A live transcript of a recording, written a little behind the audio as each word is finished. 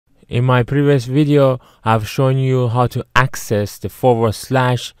In my previous video, I've shown you how to access the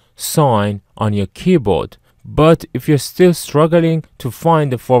 / sign on your keyboard. But if you're still struggling to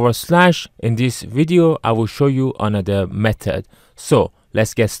find the / in this video, I will show you another method. So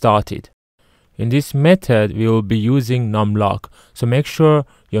let's get started. In this method, we will be using numlock. So make sure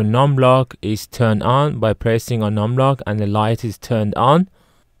your numlock is turned on by pressing on numlock and the light is turned on.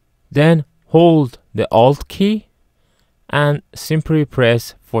 Then hold the Alt key and simply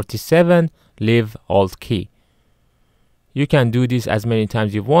press 47, leave Alt key. You can do this as many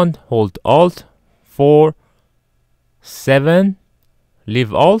times you want. Hold Alt, 4, 7,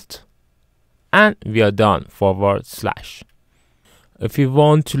 leave Alt, and we are done, /. If you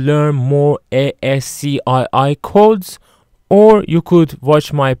want to learn more ASCII codes, or you could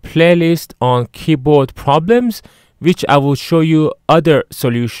watch my playlist on keyboard problems, which I will show you other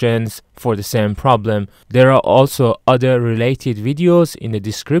solutions for the same problem. There are also other related videos in the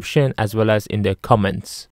description as well as in the comments.